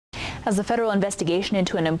As the federal investigation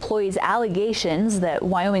into an employee's allegations that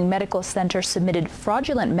Wyoming Medical Center submitted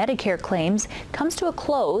fraudulent Medicare claims comes to a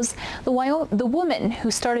close, the woman who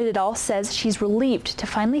started it all says she's relieved to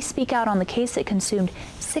finally speak out on the case that consumed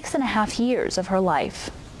 6.5 years of her life.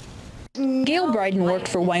 Gail Bryden worked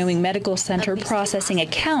for Wyoming Medical Center processing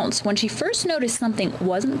accounts when she first noticed something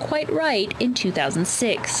wasn't quite right in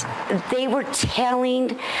 2006. They were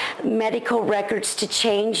telling medical records to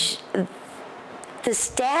change the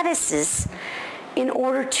statuses in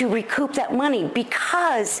order to recoup that money,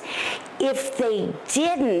 because if they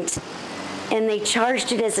didn't and they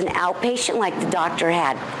charged it as an outpatient like the doctor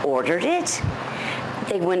had ordered it,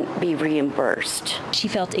 they wouldn't be reimbursed. She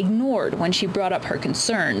felt ignored when she brought up her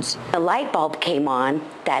concerns. A light bulb came on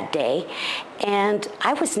that day, and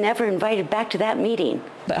I was never invited back to that meeting.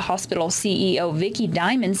 But hospital CEO Vicki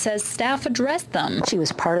Diamond says staff addressed them. She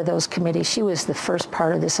was part of those committees. She was the first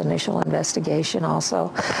part of this initial investigation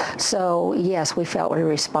also. So yes, we felt we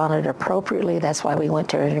responded appropriately. That's why we went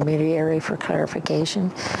to our intermediary for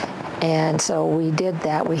clarification. And so we did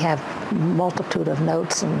that. We have a multitude of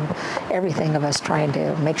notes and everything of us trying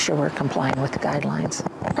to make sure we're complying with the guidelines.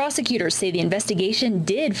 Prosecutors say the investigation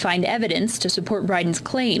did find evidence to support Bryden's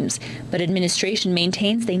claims, but administration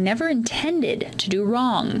maintains they never intended to do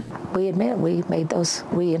wrong. We admit we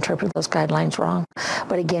interpreted those guidelines wrong.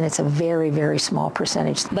 But again, it's a very, very small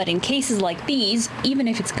percentage. But in cases like these, even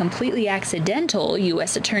if it's completely accidental,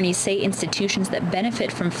 U.S. attorneys say institutions that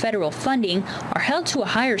benefit from federal funding are held to a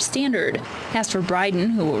higher standard. As for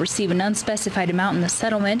Bryden, who will receive an unspecified amount in the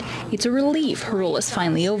settlement, it's a relief her role is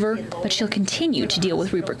finally over, but she'll continue to deal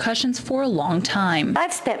with repercussions for a long time.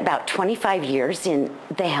 I've spent about 25 years in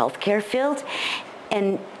the healthcare field,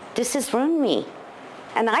 and this has ruined me.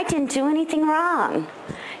 And I didn't do anything wrong,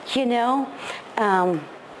 you know?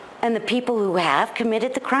 And the people who have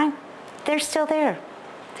committed the crime, they're still there.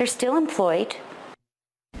 They're still employed.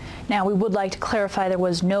 Now, we would like to clarify there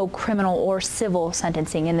was no criminal or civil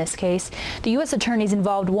sentencing in this case. The U.S. attorneys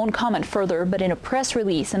involved won't comment further, but in a press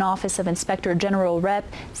release, an Office of Inspector General rep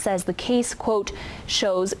says the case, quote,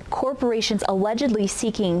 shows corporations allegedly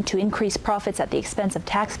seeking to increase profits at the expense of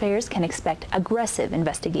taxpayers can expect aggressive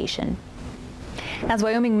investigation. As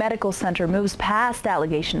Wyoming Medical Center moves past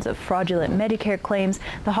allegations of fraudulent Medicare claims,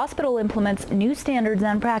 the hospital implements new standards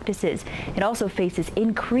and practices. It also faces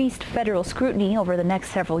increased federal scrutiny over the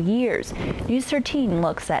next several years. News 13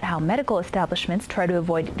 looks at how medical establishments try to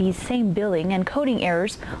avoid these same billing and coding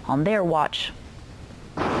errors on their watch.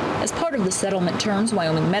 As part of the settlement terms,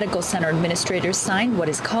 Wyoming Medical Center administrators signed what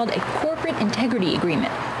is called a Corporate Integrity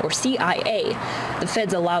Agreement, or CIA. The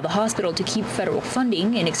feds allow the hospital to keep federal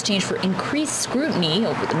funding in exchange for increased scrutiny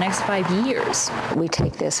over the next 5 years. We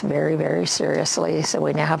take this very, very seriously. So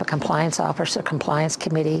we now have a compliance officer, compliance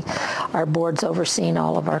committee. Our board's overseeing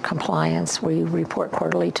all of our compliance. We report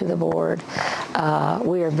quarterly to the board.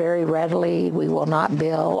 We are very readily, we will not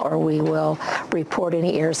bill or we will report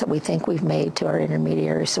any errors that we think we've made to our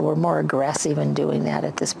intermediaries. So we're more aggressive in doing that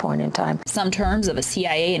at this point in time. Some terms of a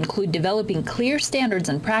CIA include developing clear standards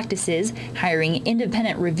and practices, hiring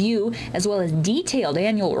independent review, as well as detailed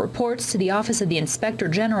annual reports to the Office of the Inspector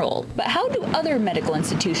General. But how do other medical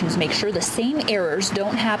institutions make sure the same errors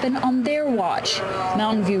don't happen on their watch?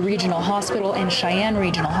 Mountain View Regional Hospital and Cheyenne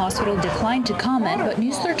Regional Hospital declined to comment, but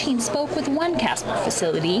News 13 spoke with one Casper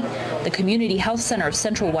facility. The Community Health Center of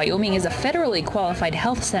Central Wyoming is a federally qualified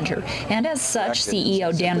health center, and as such,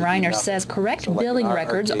 CEO Dan Reiner says correct billing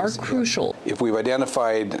records are crucial. If we've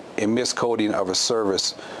identified a miscoding of a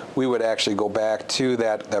service, we would actually go back to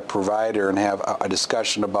that provider and have a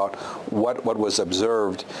discussion about what was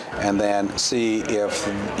observed, and then see if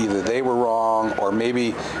either they were wrong or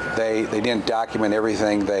maybe they didn't document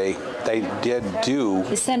everything they did do.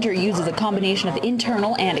 The center uses a combination of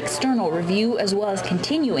internal and external review as well as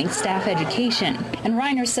continuing staff education. And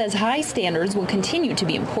Reiner says high standards will continue to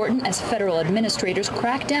be important as federal administrators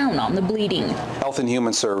crack down on the bleeding. Health and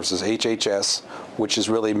Human Services, HHS, which is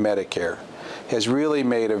really Medicare, has really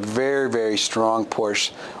made a very, very strong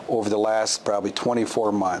push over the last probably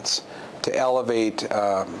 24 months to elevate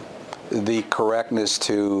the correctness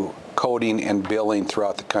to coding and billing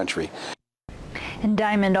throughout the country. And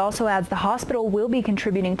Diamond also adds the hospital will be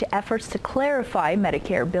contributing to efforts to clarify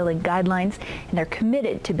Medicare billing guidelines, and they're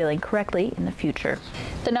committed to billing correctly in the future.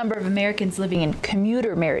 The number of Americans living in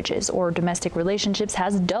commuter marriages or domestic relationships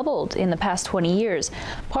has doubled in the past 20 years.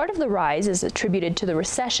 Part of the rise is attributed to the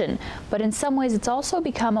recession, but in some ways it's also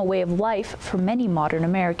become a way of life for many modern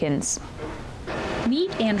Americans.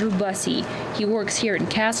 Meet Andrew Bussey. He works here in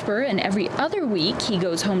Casper, and every other week he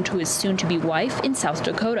goes home to his soon-to-be wife in South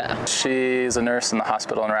Dakota. She's a nurse in the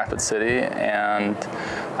hospital in Rapid City, and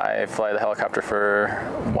I fly the helicopter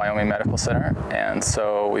for Wyoming Medical Center, and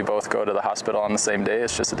so we both go to the hospital on the same day.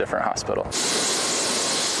 It's just a different hospital.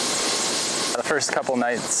 The first couple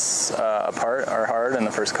nights apart are hard, and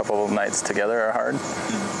the first couple of nights together are hard.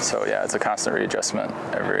 So yeah, it's a constant readjustment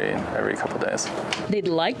every couple days. They'd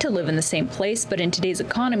like to live in the same place, but in today's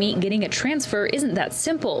economy, getting a transfer isn't that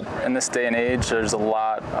simple. In this day and age, there's a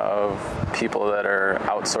lot of people that are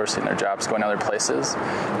outsourcing their jobs, going other places,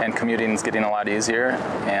 and commuting is getting a lot easier.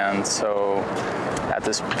 And so at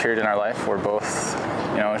this period in our life, we're both,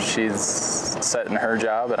 she's set in her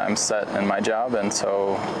job and I'm set in my job, and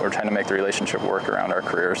so we're trying to make the relationship work around our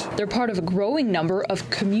careers. They're part of a growing number of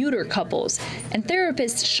commuter couples, and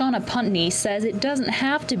therapist Shauna Puntney says it doesn't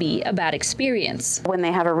have to be a bad experience. When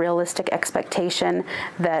they have a realistic expectation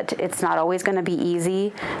that it's not always going to be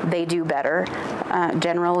easy, they do better.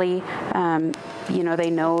 Generally, they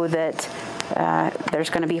know that there's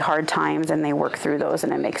going to be hard times, and they work through those,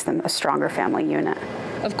 and it makes them a stronger family unit.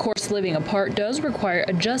 Of course, living apart does require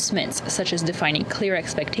adjustments, such as defining clear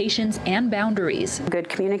expectations and boundaries. Good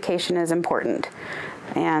communication is important,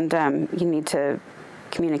 and you need to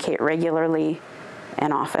communicate regularly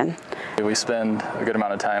and often. We spend a good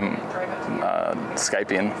amount of time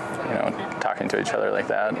Skyping, talking to each other like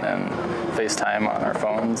that, and FaceTime on our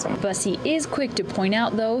phones. Bussy is quick to point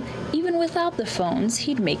out, though, even without the phones,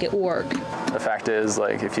 he'd make it work. The fact is,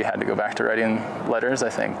 if you had to go back to writing letters, I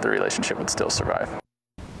think the relationship would still survive.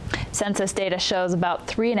 Census data shows about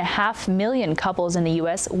 3.5 million couples in the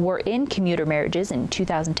U.S. were in commuter marriages in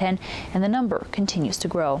 2010, and the number continues to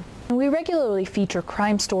grow. We regularly feature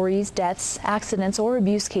crime stories, deaths, accidents, or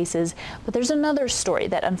abuse cases, but there's another story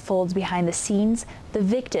that unfolds behind the scenes: the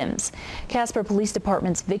victims. Casper Police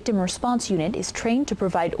Department's Victim Response Unit is trained to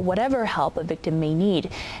provide whatever help a victim may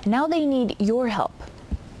need. Now they need your help.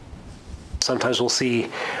 Sometimes we'll see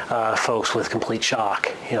folks with complete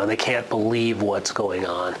shock. They can't believe what's going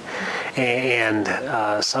on.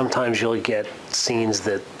 And sometimes you'll get scenes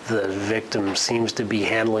that the victim seems to be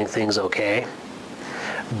handling things okay,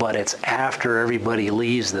 but it's after everybody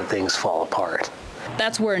leaves that things fall apart.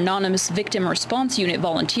 That's where anonymous Victim Response Unit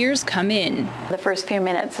volunteers come in. The first few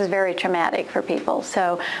minutes is very traumatic for people,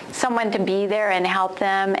 so someone to be there and help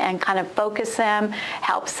them and kind of focus them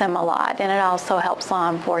helps them a lot, and it also helps law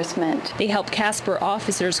enforcement. They help Casper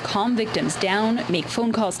officers calm victims down, make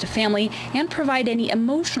phone calls to family, and provide any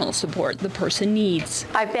emotional support the person needs.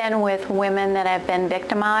 I've been with women that have been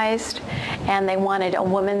victimized, and they wanted a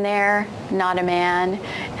woman there, not a man,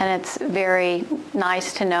 and it's very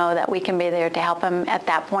nice to know that we can be there to help them at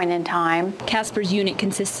that point in time. Casper's unit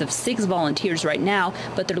consists of 6 volunteers right now,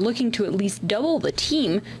 but they're looking to at least double the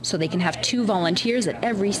team so they can have 2 volunteers at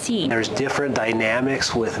every scene. There's different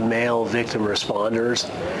dynamics with male victim responders,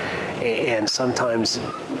 and sometimes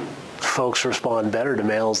folks respond better to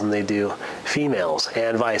males than they do females,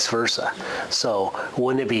 and vice versa. So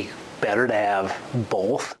wouldn't it be better to have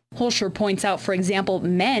both? Holscher points out, for example,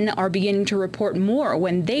 men are beginning to report more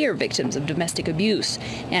when they are victims of domestic abuse.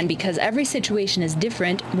 And because every situation is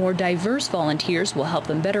different, more diverse volunteers will help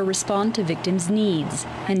them better respond to victims' needs.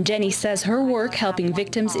 And Jenny says her work helping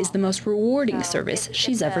victims is the most rewarding service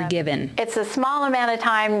she's ever given. It's a small amount of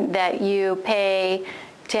time that you pay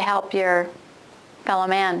to help your fellow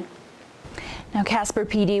man. Now, Casper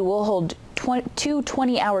PD will hold 2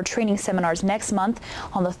 20-hour training seminars next month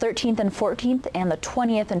on the 13th and 14th and the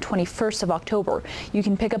 20th and 21st of October. You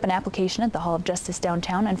can pick up an application at the Hall of Justice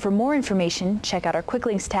downtown, and for more information, check out our Quick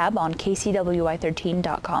Links tab on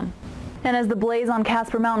kcwi13.com. And as the blaze on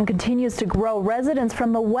Casper Mountain continues to grow, residents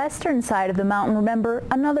from the western side of the mountain remember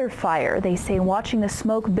another fire. They say watching the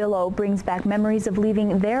smoke billow brings back memories of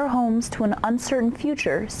leaving their homes to an uncertain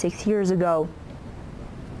future 6 years ago.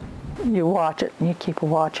 You watch it and you keep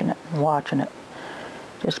watching it and watching it,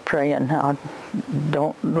 just praying now,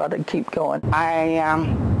 don't let it keep going. I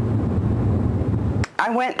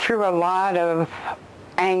went through a lot of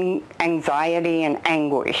anxiety and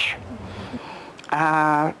anguish,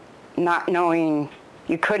 not knowing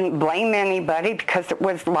you couldn't blame anybody because it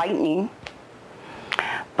was lightning,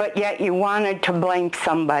 but yet you wanted to blame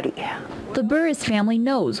somebody. The Burris family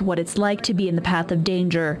knows what it's like to be in the path of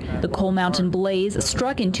danger. The Coal Mountain blaze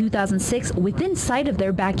struck in 2006 within sight of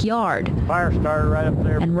their backyard. Fire started right up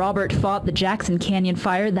there. And Robert fought the Jackson Canyon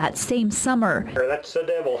fire that same summer. That's the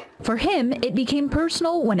devil. For him, it became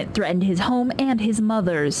personal when it threatened his home and his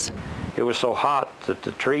mother's. It was so hot that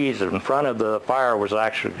the trees in front of the fire was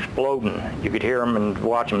actually exploding. You could hear them and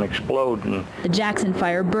watch them explode. And the Jackson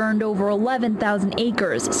fire burned over 11,000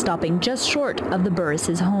 acres, stopping just short of the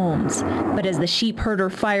Burris' homes. But as the sheep herder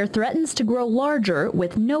fire threatens to grow larger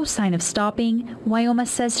with no sign of stopping, Wyoming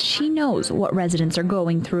says she knows what residents are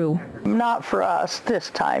going through. Not for us this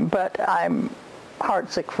time, but I'm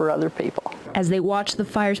heartsick for other people. As they watch the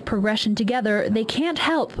fire's progression together, they can't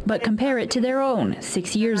help but compare it to their own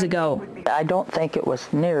 6 years ago. I don't think it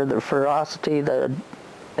was near the ferocity that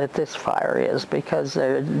this fire is, because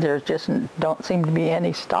there just don't seem to be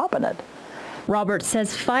any stopping it. Robert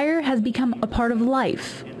says fire has become a part of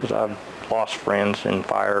life. I've lost friends in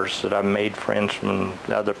fires, that I've made friends from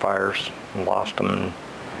other fires and lost them,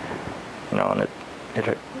 and, and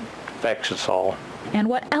it affects us all. And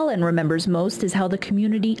what Ellen remembers most is how the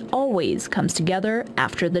community always comes together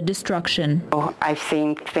after the destruction. Oh, I've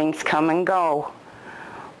seen things come and go,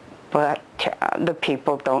 but the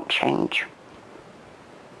people don't change.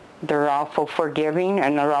 They're awful forgiving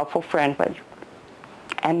and they're awful friendly,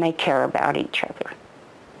 and they care about each other.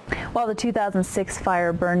 While the 2006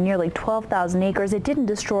 fire burned nearly 12,000 acres, it didn't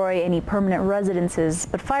destroy any permanent residences.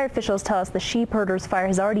 But fire officials tell us the sheep herders fire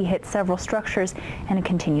has already hit several structures and it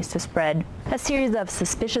continues to spread. A series of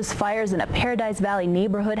suspicious fires in a Paradise Valley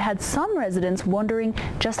neighborhood had some residents wondering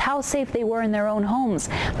just how safe they were in their own homes.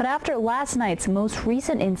 But after last night's most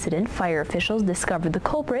recent incident, fire officials discovered the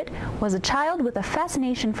culprit was a child with a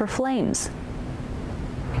fascination for flames.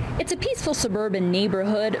 It's a peaceful suburban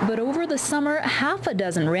neighborhood, but over the summer, half a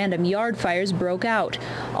dozen random yard fires broke out,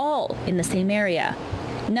 all in the same area.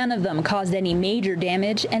 None of them caused any major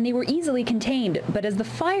damage, and they were easily contained. But as the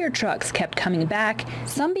fire trucks kept coming back,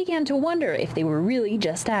 some began to wonder if they were really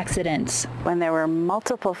just accidents. When there were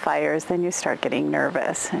multiple fires, then you start getting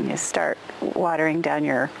nervous and you start watering down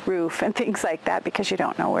your roof and things like that, because you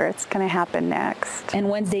don't know where it's going to happen next. And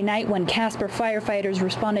Wednesday night, when Casper firefighters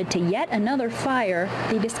responded to yet another fire,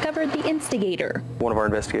 they discovered the instigator. One of our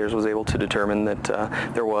investigators was able to determine that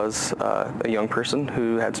there was a young person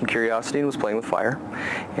who had some curiosity and was playing with fire.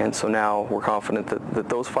 And so now we're confident that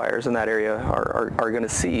those fires in that area are going to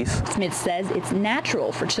cease. Smith says it's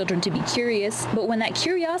natural for children to be curious, but when that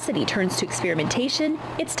curiosity turns to experimentation,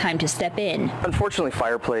 it's time to step in. Unfortunately,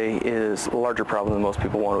 fire play is a larger problem than most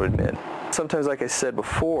people want to admit. Sometimes, like I said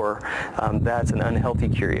before, that's an unhealthy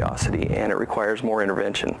curiosity, and it requires more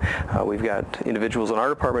intervention. We've got individuals in our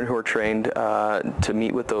department who are trained to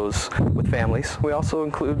meet with families. We also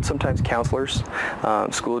include sometimes counselors,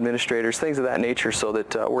 school administrators, things of that nature, so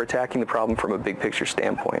that we're attacking the problem from a big picture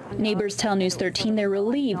standpoint. Neighbors tell News 13 they're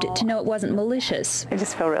relieved to know it wasn't malicious. I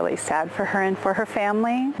just feel really sad for her and for her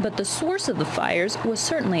family. But the source of the fires was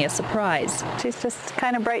certainly a surprise. She's just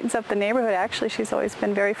kind of brightens up the neighborhood. Actually, she's always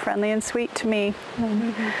been very friendly and sweet to me.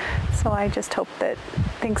 So I just hope that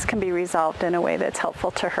things can be resolved in a way that's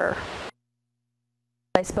helpful to her.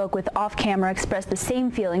 I spoke with off-camera expressed the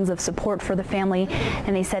same feelings of support for the family,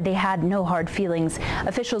 and they said they had no hard feelings.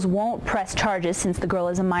 Officials won't press charges since the girl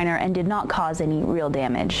is a minor and did not cause any real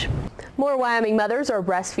damage. More Wyoming mothers are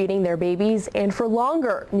breastfeeding their babies, and for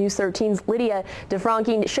longer. News 13's Lydia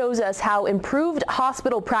Defranchi shows us how improved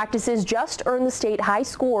hospital practices just earned the state high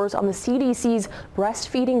scores on the CDC's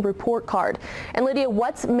breastfeeding report card. And Lydia,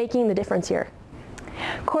 what's making the difference here?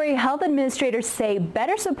 Corey, health administrators say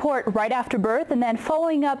better support right after birth and then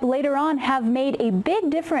following up later on have made a big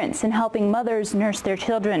difference in helping mothers nurse their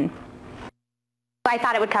children. I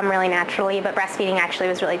thought it would come really naturally, but breastfeeding actually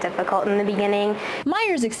was really difficult in the beginning.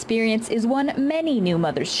 Meyer's experience is one many new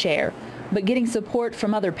mothers share, but getting support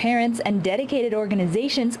from other parents and dedicated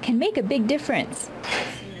organizations can make a big difference.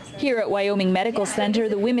 Here at Wyoming Medical Center,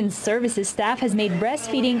 the Women's Services staff has made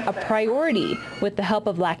breastfeeding a priority with the help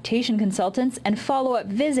of lactation consultants and follow-up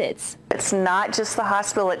visits. It's not just the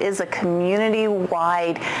hospital, it is a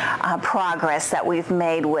community-wide progress that we've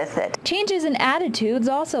made with it. Changes in attitudes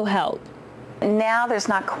also help. Now there's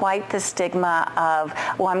not quite the stigma of,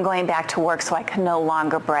 well, I'm going back to work so I can no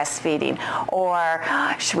longer breastfeeding, or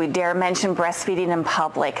should we dare mention breastfeeding in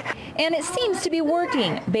public? And it seems to be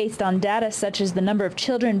working based on data such as the number of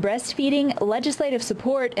children breastfeeding, legislative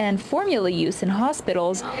support, and formula use in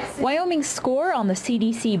hospitals. Wyoming's score on the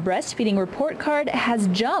CDC breastfeeding report card has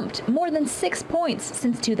jumped more than 6 points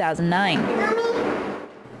since 2009.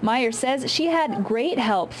 Meyer says she had great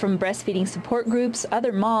help from breastfeeding support groups,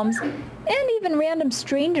 other moms, and even random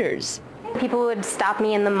strangers. People would stop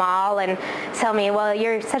me in the mall and tell me, well,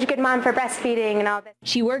 you're such a good mom for breastfeeding and all this.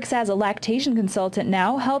 She works as a lactation consultant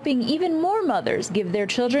now, helping even more mothers give their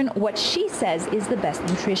children what she says is the best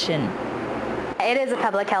nutrition. It is a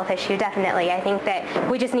public health issue, definitely. I think that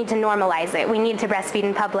we just need to normalize it. We need to breastfeed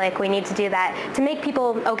in public. We need to do that to make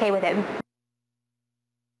people okay with it.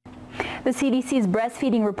 The CDC's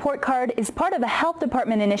breastfeeding report card is part of a health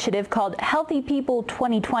department initiative called Healthy People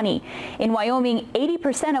 2020. In Wyoming,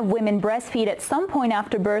 80% of women breastfeed at some point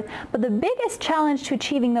after birth, but the biggest challenge to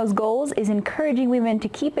achieving those goals is encouraging women to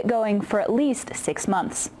keep it going for at least 6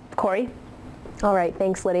 months. Corey? All right,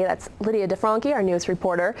 thanks, Lydia. That's Lydia Defranchi, our newest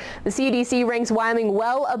reporter. The CDC ranks Wyoming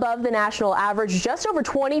well above the national average. Just over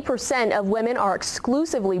 20% of women are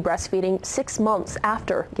exclusively breastfeeding 6 months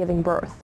after giving birth.